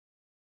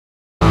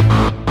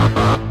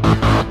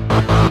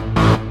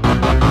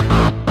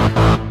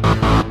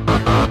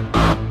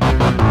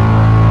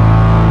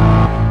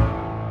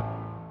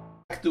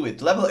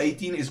it. Level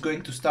 18 is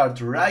going to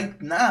start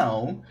right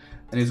now,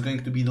 and it's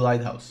going to be the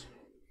lighthouse.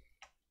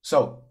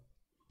 So,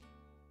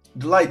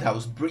 the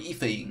lighthouse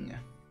briefing.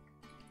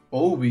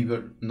 Oh, we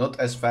were not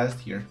as fast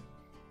here.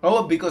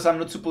 Oh, because I'm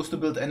not supposed to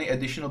build any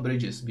additional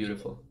bridges.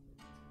 Beautiful.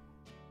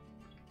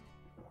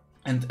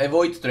 And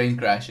avoid train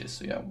crashes.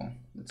 So yeah, well,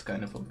 that's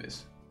kind of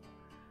obvious.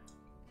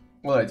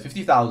 Alright,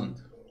 50,000.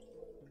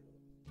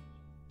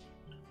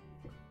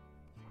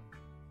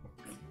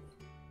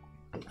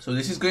 So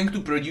this is going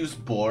to produce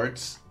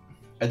boards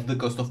at the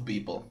cost of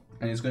people.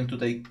 And it's going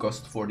to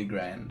cost 40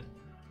 grand.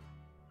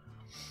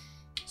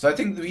 So I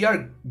think we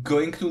are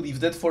going to leave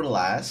that for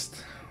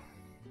last.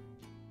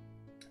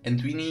 And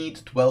we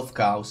need 12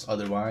 cows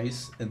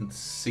otherwise, and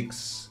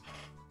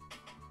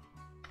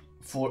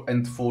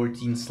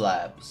 14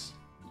 slabs.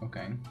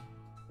 Okay.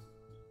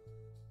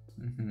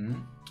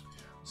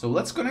 So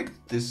let's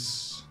connect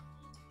this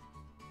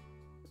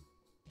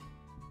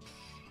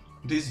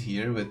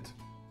here with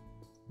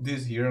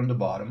this here on the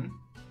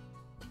bottom.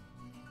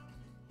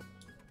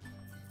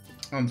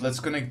 And let's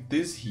connect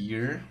this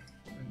here.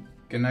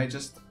 Can I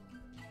just...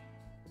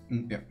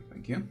 Yeah,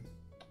 thank you.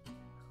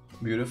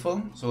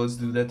 Beautiful, so let's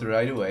do that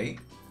right away.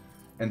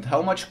 And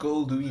how much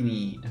coal do we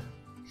need?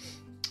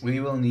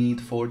 We will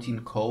need 14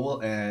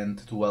 coal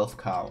and 12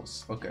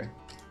 cows. Okay.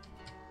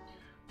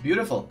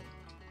 Beautiful.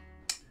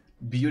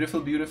 Beautiful,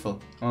 beautiful.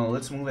 Well,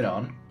 let's move it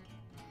on.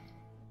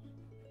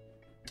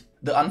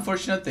 The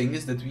unfortunate thing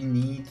is that we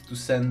need to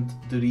send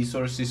the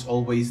resources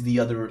always the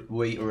other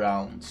way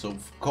around. So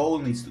coal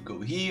needs to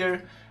go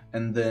here,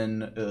 and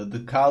then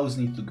the cows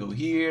need to go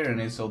here, and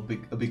it's all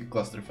a big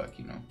clusterfuck,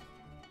 you know.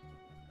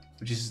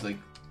 Which is like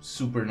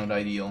super not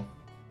ideal.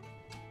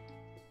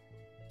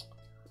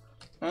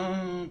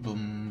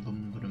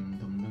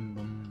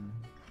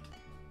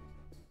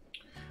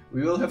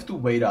 We will have to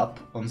wait up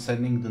on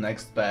sending the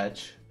next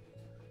batch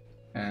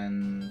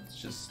and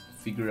just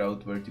figure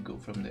out where to go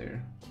from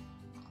there.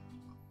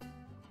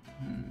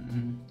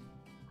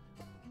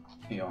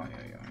 Yeah.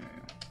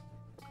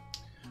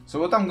 So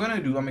what I'm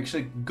gonna do, I'm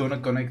actually gonna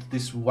connect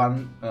this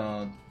one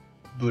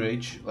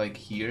bridge like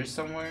here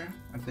somewhere,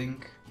 I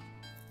think.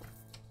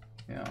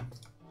 Yeah,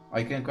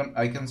 I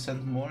can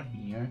send more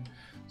here.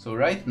 So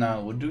right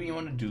now, what do we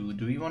want to do?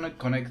 Do we want to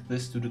connect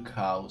this to the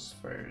cows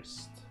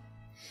first?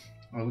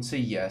 I would say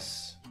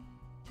yes.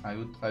 I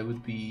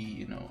would be,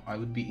 you know, I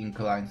would be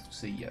inclined to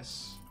say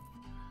yes.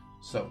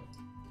 So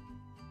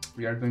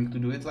we are going to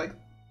do it like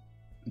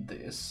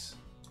this,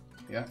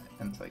 yeah,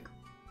 and like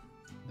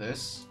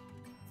this,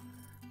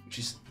 which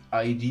is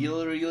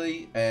ideal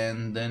really.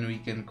 And then we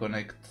can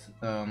connect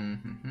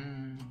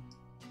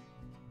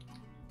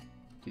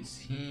this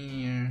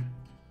here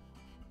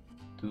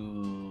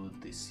to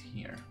this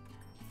here.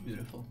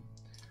 Beautiful.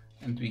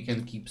 And we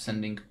can keep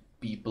sending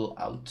people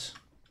out.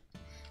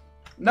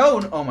 No,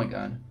 oh my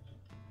god.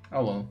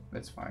 Oh well,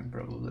 that's fine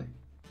probably.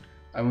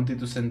 I wanted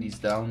to send these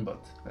down,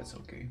 but that's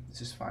okay.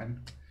 This is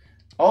fine.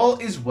 All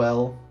is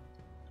well.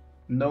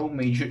 No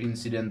major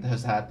incident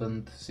has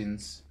happened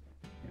since,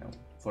 you know,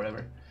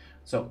 forever.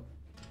 So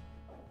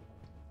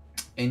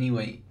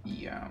anyway,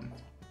 yeah.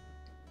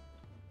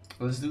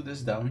 Let's do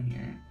this down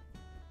here.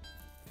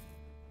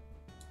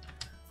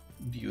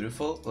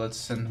 Beautiful. Let's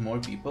send more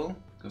people,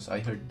 because I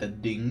heard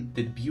that ding,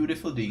 that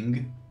beautiful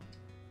ding.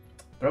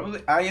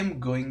 Probably I am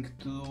going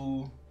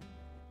to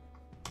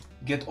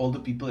get all the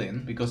people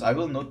in, because I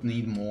will not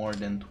need more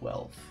than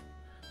 12.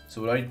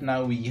 So right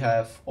now we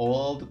have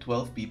all the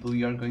 12 people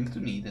we are going to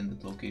need in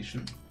that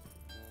location.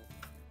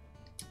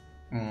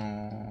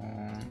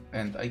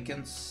 And I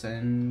can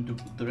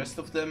send the rest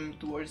of them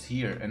towards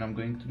here, and I'm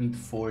going to need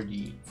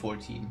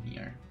 14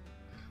 here.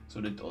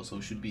 So that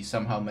also should be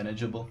somehow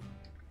manageable.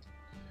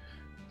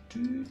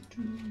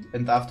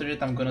 And after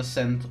it, I'm gonna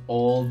send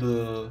all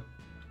the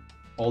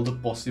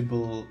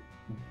possible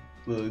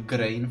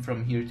grain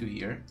from here to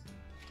here,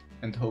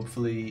 and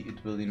hopefully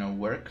it will, you know,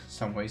 work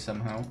some way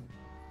somehow.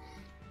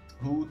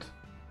 Hoot,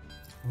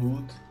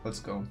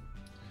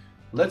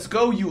 let's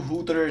go, you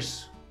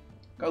hooters,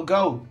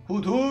 go,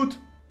 hoot, hoot.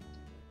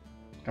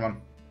 Come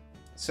on,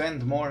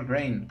 send more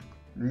grain.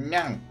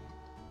 Now,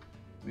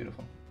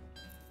 beautiful.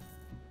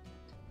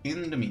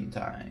 In the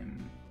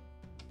meantime,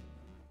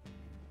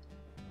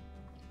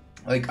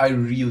 like, I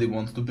really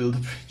want to build a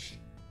bridge.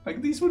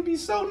 Like, this would be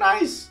so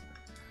nice.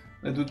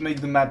 That would make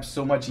the map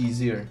so much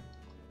easier.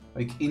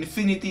 Like,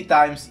 infinity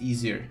times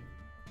easier.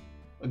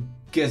 A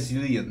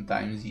gazillion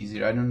times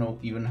easier. I don't know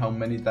even how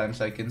many times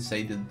I can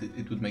say that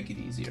it would make it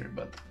easier,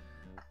 but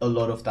a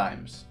lot of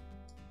times.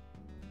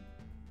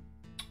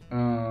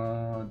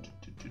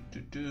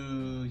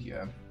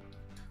 Yeah.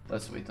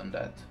 Let's wait on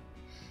that.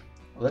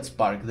 Let's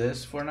park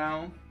this for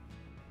now.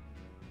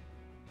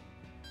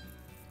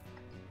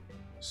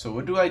 So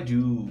what do I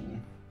do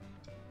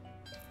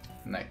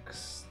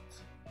next?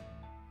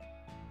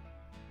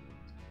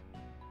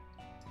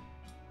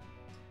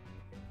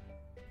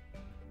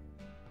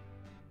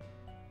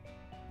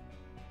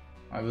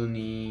 I will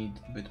need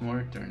a bit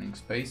more turning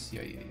space.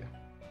 Yeah.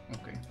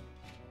 Okay.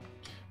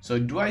 So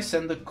do I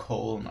send the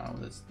coal now?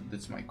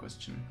 That's my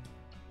question.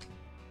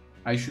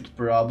 I should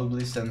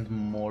probably send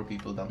more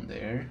people down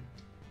there.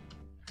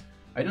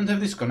 I don't have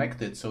this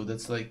connected, so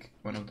that's like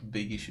one of the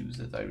big issues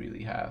that I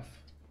really have.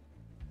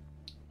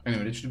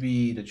 Anyway, that should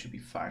be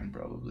fine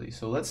probably.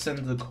 So let's send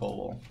the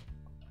coal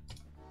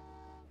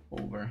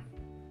over.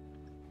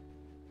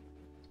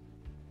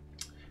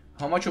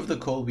 How much of the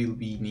coal will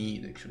we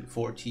need actually?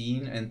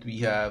 14, and we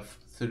have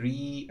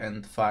 3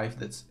 and 5,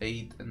 that's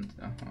 8, and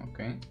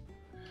okay.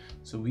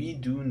 So we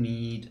do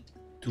need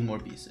 2 more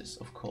pieces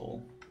of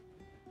coal.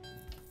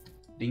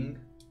 Ding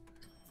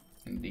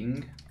and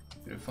ding.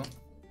 Beautiful.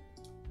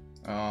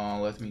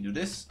 Let me do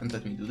this and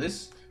let me do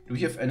this. Do we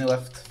have any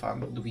left?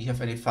 Do we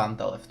have any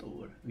Fanta left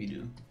over? We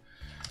do.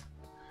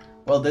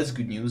 Well, that's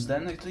good news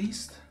then, at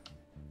least.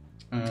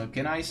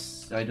 Can I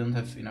don't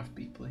have enough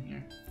people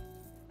here.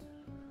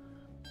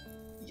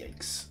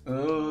 Yikes.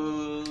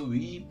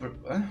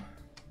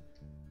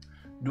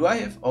 Do I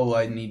have? Oh,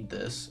 I need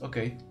this.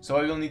 Okay, so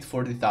I will need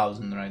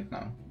 40,000 right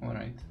now. All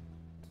right.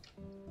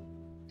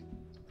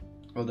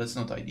 Well, that's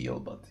not ideal,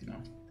 but you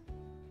know.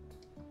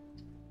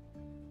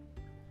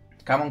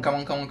 Come on, come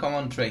on, come on, come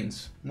on,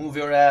 trains. Move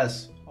your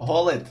ass.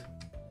 Haul it.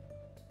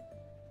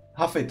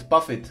 Huff it,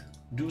 puff it.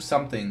 Do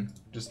something.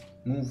 Just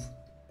move.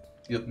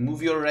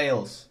 Move your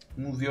rails.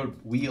 Move your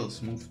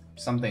wheels. Move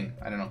something.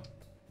 I don't know.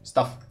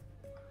 Stuff.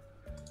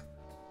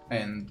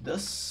 And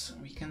this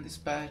we can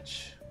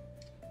dispatch.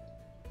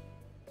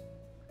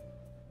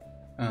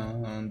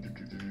 And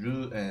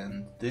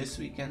this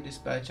we can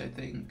dispatch, I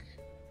think.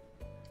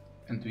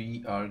 And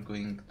we are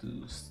going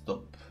to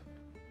stop.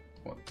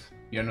 What?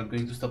 We are not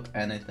going to stop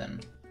anything.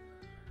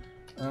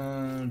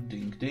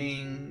 Ding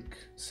ding.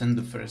 Send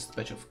the first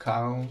batch of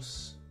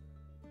cows.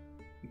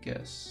 I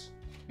guess.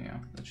 Yeah,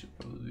 that should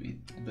probably be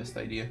the best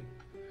idea.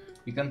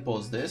 We can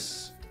pause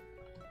this.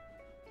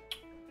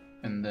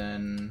 And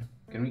then...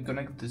 Can we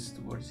connect this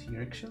towards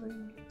here actually?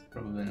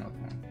 Probably not,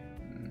 huh?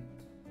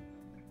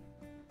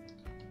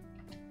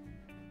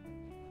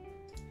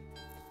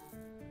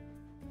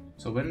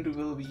 So when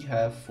will we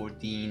have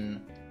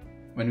 14...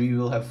 When we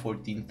will have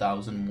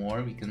 14,000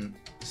 more, we can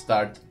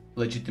start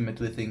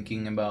legitimately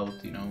thinking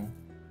about, you know,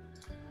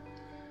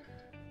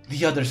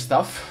 the other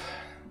stuff,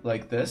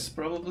 like this,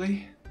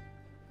 probably.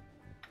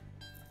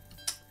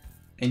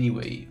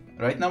 Anyway,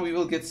 right now we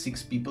will get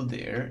 6 people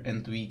there,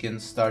 and we can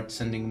start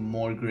sending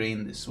more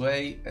grain this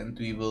way, and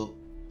we will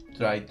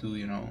try to,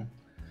 you know,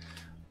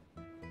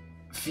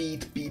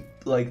 feed people,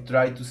 like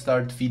try to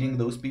start feeding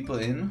those people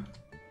in.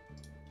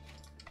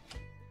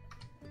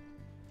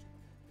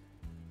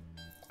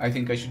 I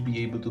think I should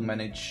be able to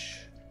manage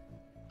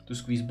to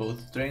squeeze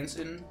both trains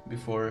in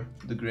before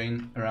the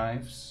grain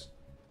arrives.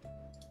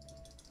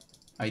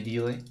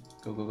 Ideally.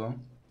 Go, go, go.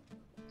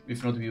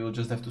 If not, we will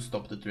just have to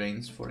stop the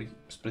trains for a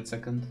split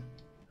second.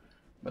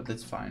 But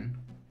that's fine.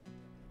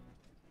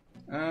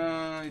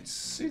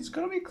 It's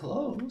gonna be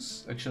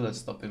close. Actually, let's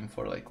stop him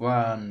for like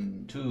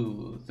 1,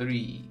 2,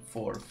 3,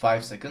 4,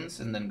 5 seconds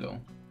and then go.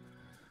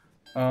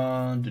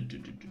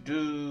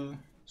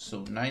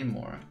 So 9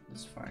 more,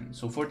 that's fine.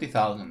 So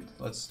 40,000,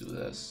 let's do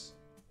this.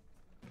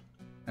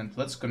 And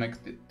let's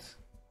connect it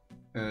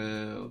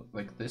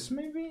like this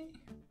maybe?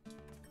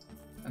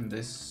 And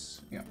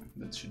this, yeah,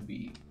 that should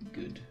be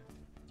good.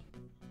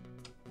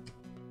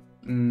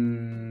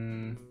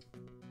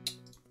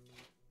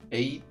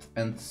 8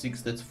 and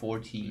 6, that's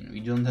 14. We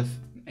don't have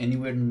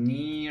anywhere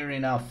near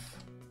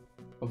enough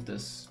of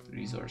this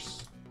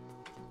resource.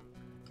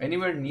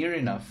 Anywhere near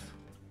enough,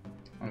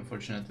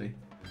 unfortunately.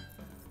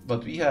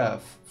 But we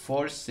have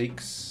 4,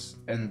 6,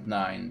 and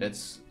 9.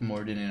 That's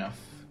more than enough.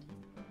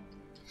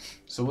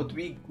 So what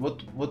we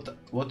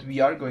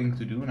are going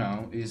to do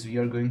now is we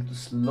are going to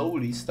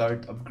slowly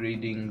start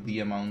upgrading the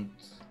amount.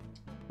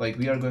 Like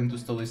we are going to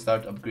slowly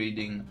start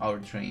upgrading our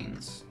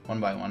trains one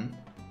by one,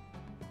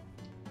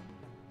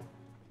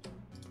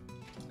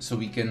 so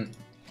we can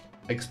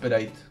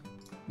expedite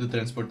the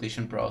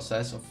transportation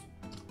process of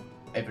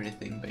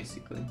everything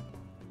basically.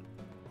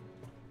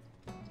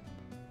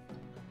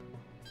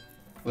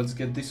 Let's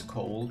get this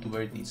coal to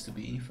where it needs to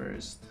be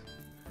first.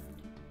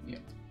 Yeah.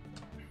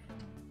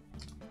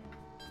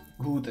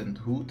 Hoot and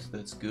hoot,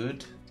 that's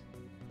good.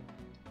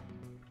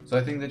 So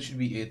I think that should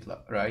be it,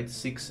 right?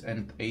 6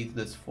 and 8,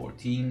 that's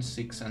 14.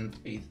 6 and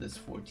 8, that's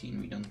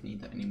 14. We don't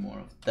need any more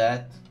of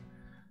that.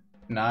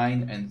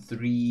 9 and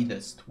 3,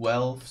 that's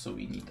 12. So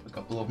we need a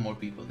couple of more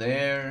people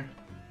there.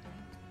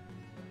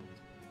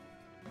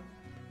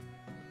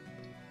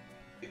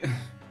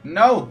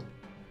 No!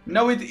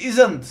 No, it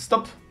isn't!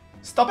 Stop!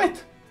 Stop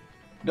it!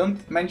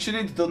 Don't mention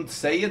it, don't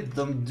say it,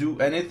 don't do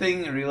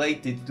anything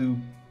related to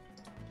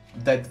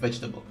that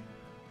vegetable.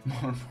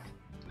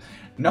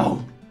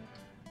 No!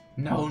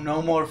 No,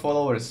 no more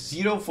followers.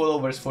 0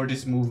 followers for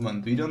this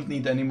movement. We don't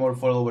need any more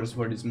followers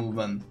for this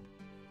movement.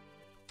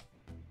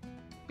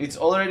 It's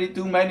already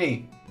too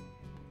many.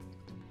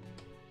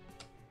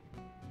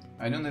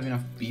 I don't have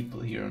enough people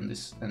here on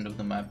this end of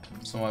the map,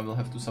 so I will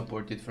have to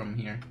support it from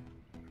here,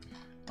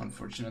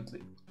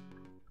 unfortunately.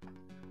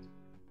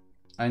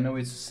 I know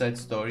it's a sad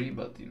story,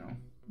 but you know,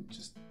 it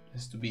just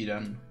has to be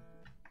done.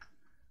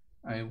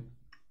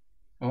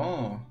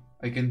 Oh,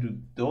 I can do...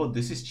 Oh,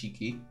 this is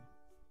cheeky.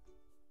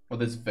 Oh,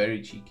 that's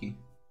very cheeky.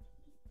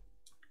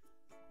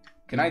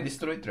 Can I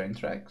destroy train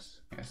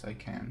tracks? Yes, I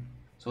can.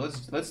 So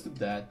let's do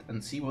that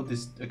and see what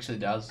this actually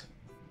does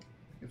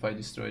if I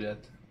destroy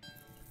that.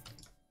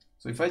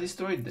 So if I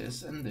destroy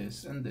this and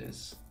this and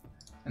this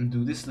and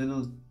do this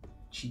little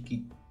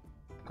cheeky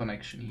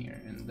connection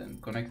here and then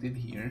connect it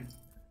here,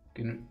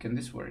 can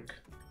this work?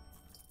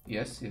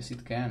 Yes, yes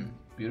it can.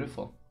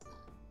 Beautiful.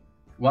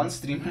 One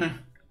streamer.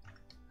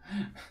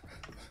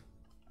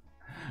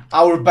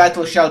 Our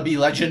battle shall be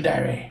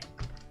legendary.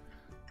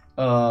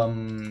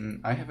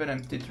 I have an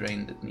empty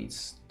train that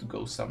needs to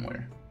go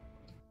somewhere.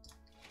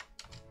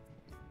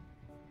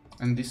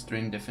 And this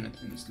train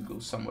definitely needs to go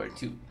somewhere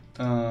too.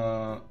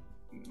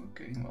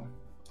 Okay, well,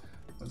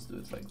 let's do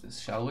it like this,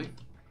 shall we?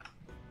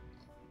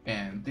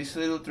 And this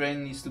little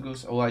train needs to go...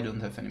 Oh, I don't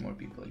have any more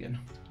people again.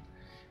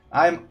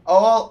 I'm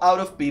all out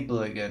of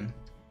people again.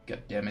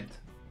 God damn it.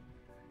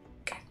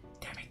 God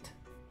damn it.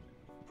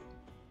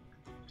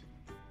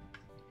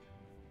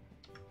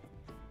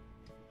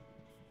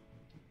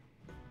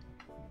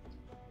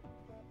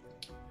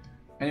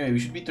 Anyway, we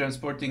should be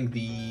transporting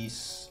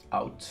these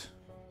out.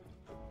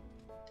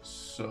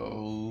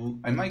 So,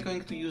 am I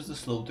going to use the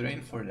slow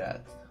train for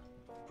that?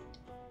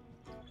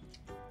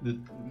 The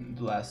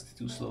last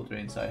two slow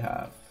trains I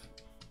have.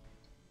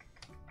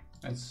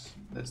 That's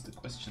the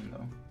question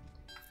though.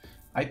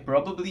 I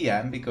probably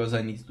am, because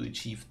I need to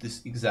achieve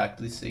this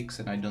exactly 6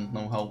 and I don't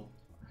know how,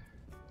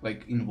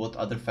 like in what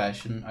other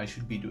fashion I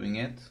should be doing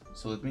it.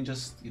 So let me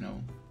just, you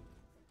know,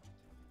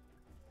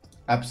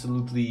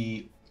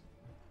 absolutely,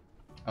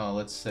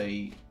 let's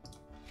say,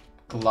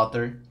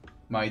 clutter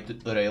my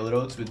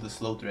railroads with the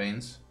slow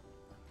trains.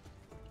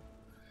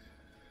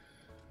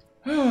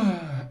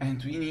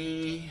 And we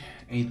need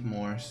 8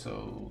 more,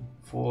 so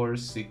 4,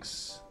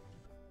 6,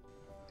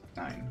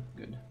 9,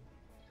 good.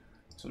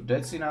 So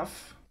that's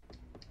enough.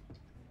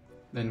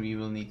 Then we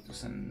will need to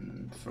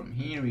send from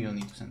here, we will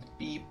need to send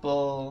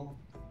people.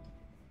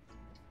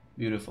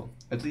 Beautiful.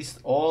 At least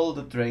all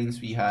the trains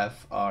we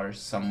have are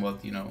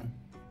somewhat, you know,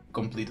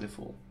 completely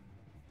full.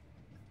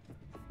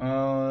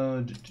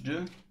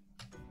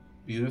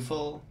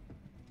 Beautiful.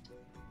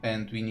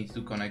 And we need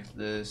to connect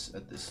this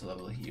at this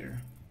level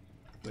here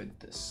with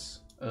this.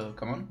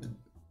 Come on.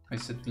 I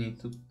said we need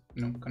to,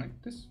 you know,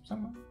 connect this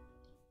somehow.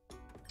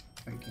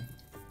 Thank you.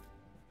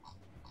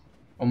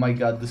 Oh my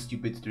god, the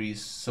stupid tree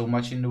is so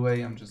much in the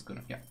way. I'm just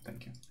gonna... Yeah,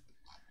 thank you.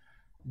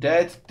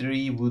 That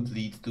tree would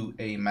lead to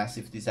a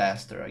massive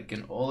disaster. I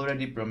can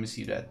already promise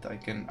you that. I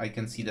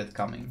can see that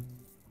coming.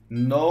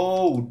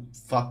 No!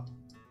 Fuck.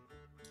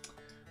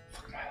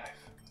 Fuck my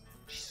life.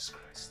 Jesus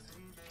Christ.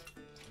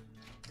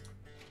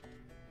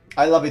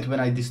 I love it when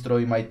I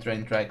destroy my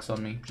train tracks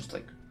on me. Just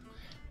like...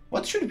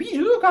 What should we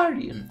do,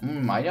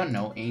 Guardian? I don't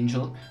know,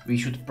 Angel. We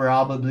should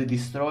probably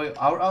destroy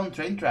our own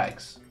train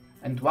tracks.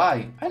 And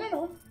why? I don't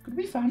know. Could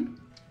be fun.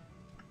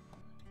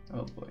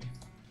 Oh boy.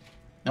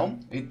 No,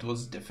 it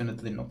was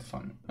definitely not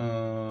fun.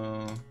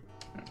 Move,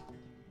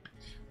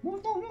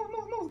 move, move,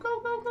 move, move. Go,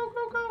 go, go,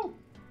 go, go.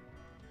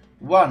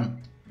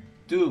 1,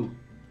 2,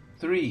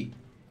 3,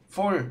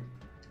 4.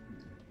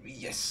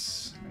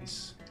 Yes.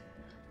 Nice.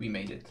 We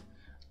made it.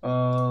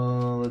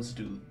 Let's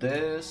do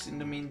this in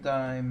the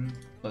meantime.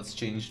 Let's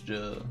change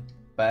the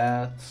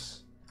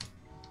paths.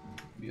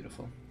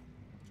 Beautiful.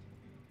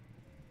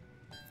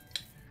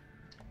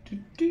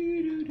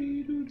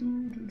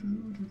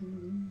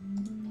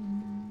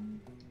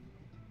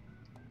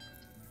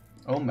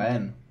 Oh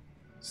man,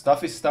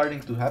 stuff is starting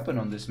to happen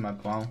on this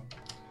map, wow.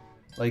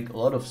 Like a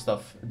lot of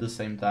stuff at the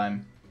same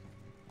time.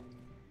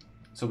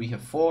 So we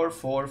have 4,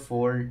 4,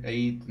 4,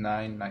 8,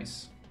 9,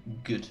 nice.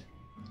 Good.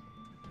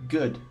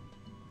 Good.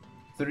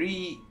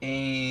 3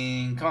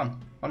 and... Come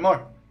on, one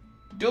more.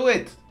 Do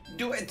it!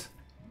 Do it!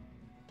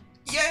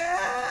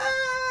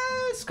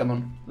 Yes! Come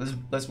on, let's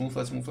move,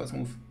 let's move, let's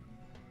move.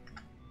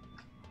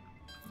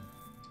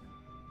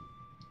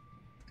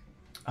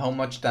 How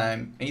much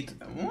time? 8?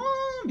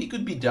 We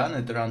could be done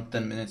at around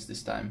 10 minutes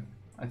this time,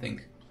 I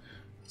think.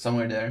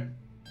 Somewhere there.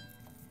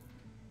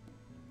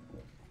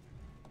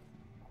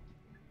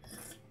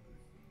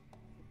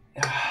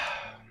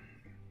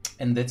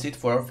 And that's it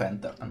for our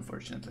Fanta,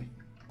 unfortunately.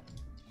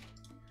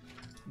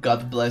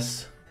 God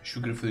bless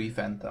sugar-free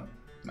Fanta,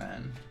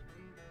 man.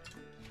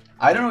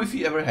 I don't know if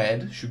you ever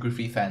had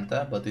sugar-free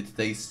Fanta, but it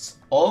tastes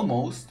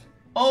almost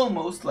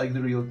like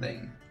the real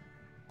thing.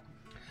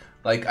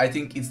 Like, I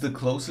think it's the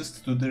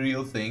closest to the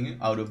real thing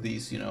out of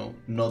these, you know,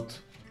 not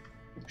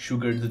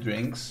sugared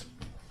drinks.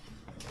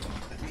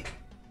 Let me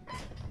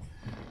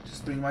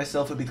just bring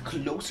myself a bit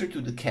closer to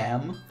the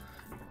cam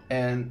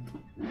and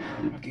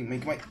okay,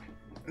 make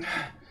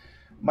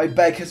my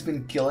back has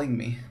been killing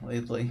me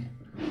lately.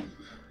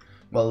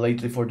 Well,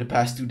 lately for the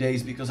past 2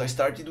 days because I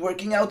started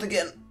working out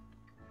again.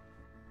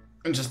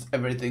 And just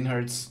everything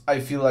hurts.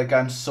 I feel like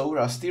I'm so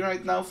rusty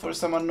right now for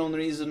some unknown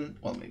reason.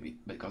 Well, maybe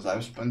because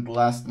I've spent the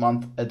last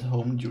month at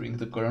home during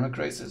the corona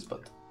crisis,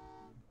 but...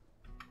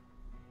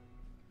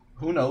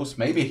 Who knows?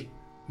 Maybe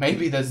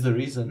that's the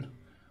reason.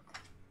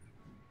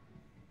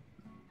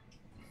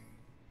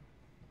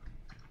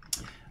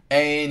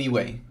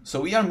 Anyway,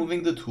 so we are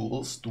moving the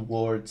tools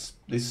towards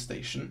this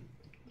station,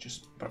 which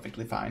is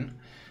perfectly fine.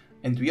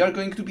 And we are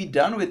going to be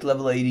done with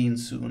level 18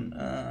 soon.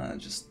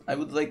 I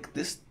would like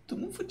this to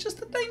move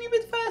just a tiny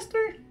bit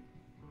faster.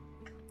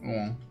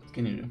 Oh, what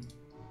can you do?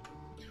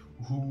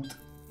 Hoot.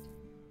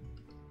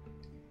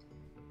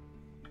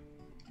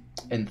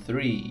 And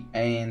 3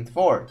 and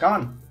 4. Come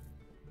on.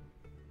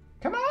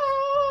 Come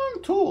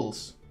on,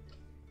 tools.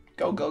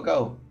 Go, go,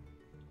 go.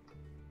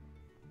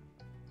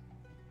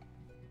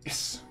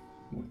 Yes.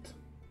 Good.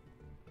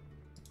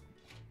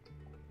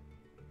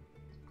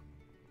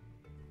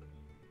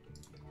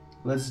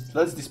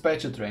 Let's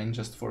dispatch a train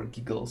just for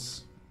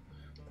giggles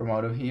from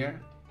out of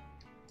here.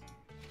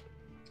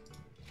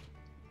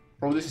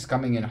 Oh, this is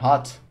coming in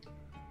hot.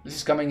 This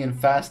is coming in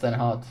fast and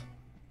hot.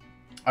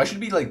 I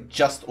should be like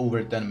just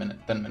over 10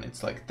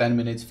 minutes, like 10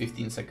 minutes,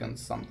 15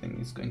 seconds, something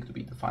is going to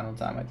be the final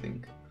time, I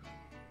think.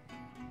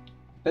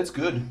 That's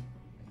good.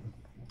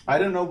 I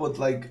don't know what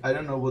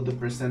the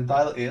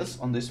percentile is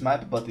on this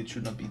map, but it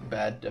should not be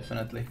bad,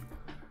 definitely.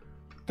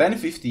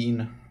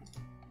 10-15.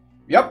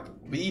 Yep,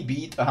 we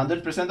beat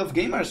 100% of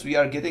gamers. We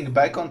are getting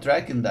back on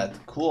track in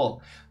that.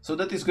 Cool. So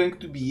that is going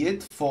to be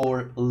it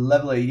for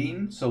level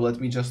 18. So let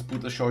me just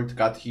put a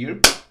shortcut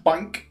here.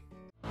 Bunk.